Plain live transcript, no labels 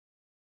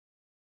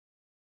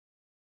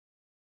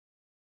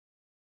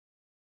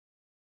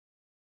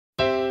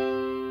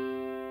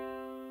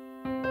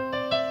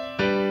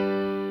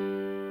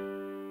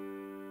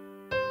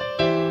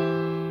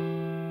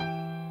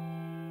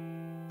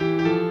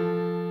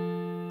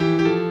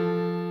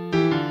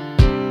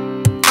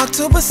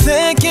October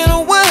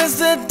 2nd was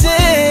the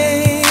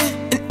day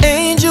an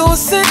angel was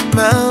sent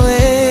my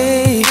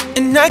way,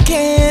 and I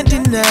can't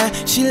deny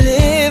she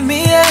lifted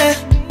me up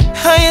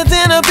higher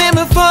than I've been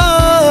before.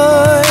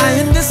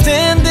 I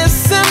understand this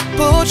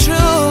simple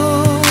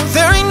truth,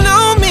 there ain't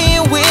no me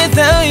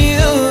without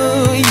you.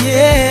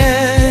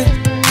 Yeah,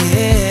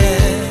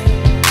 yeah,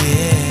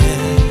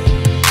 yeah.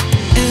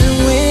 And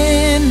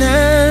when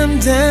I'm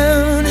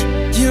down,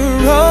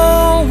 you're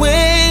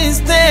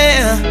always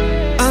there.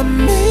 A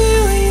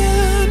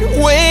million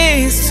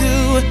ways to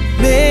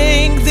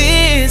make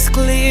this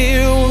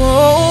clear.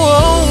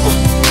 Oh,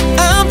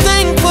 I'm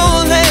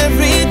thankful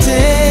every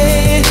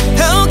day.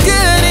 How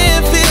good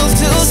it feels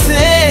to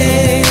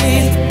say,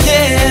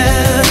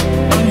 yeah,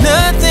 I'm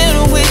nothing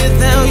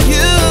without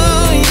you.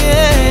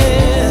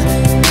 Yeah,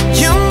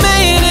 you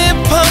made it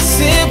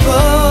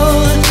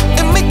possible,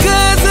 and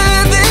because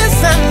of this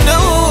I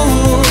know,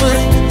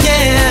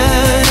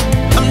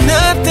 yeah, I'm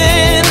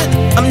nothing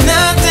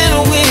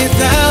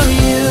without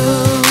you.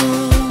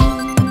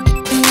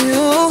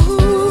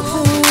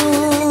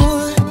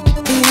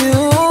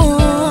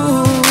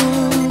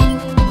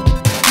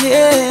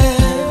 Yeah.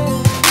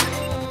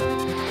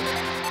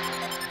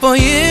 4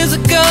 years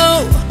ago,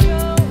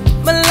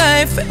 my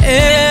life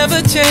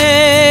forever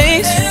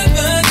changed.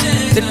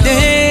 The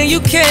day you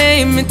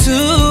came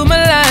into my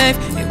life,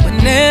 it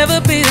would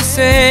never be the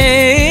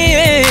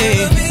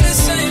same.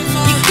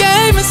 You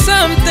gave me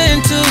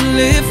something to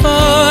live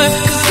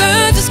for.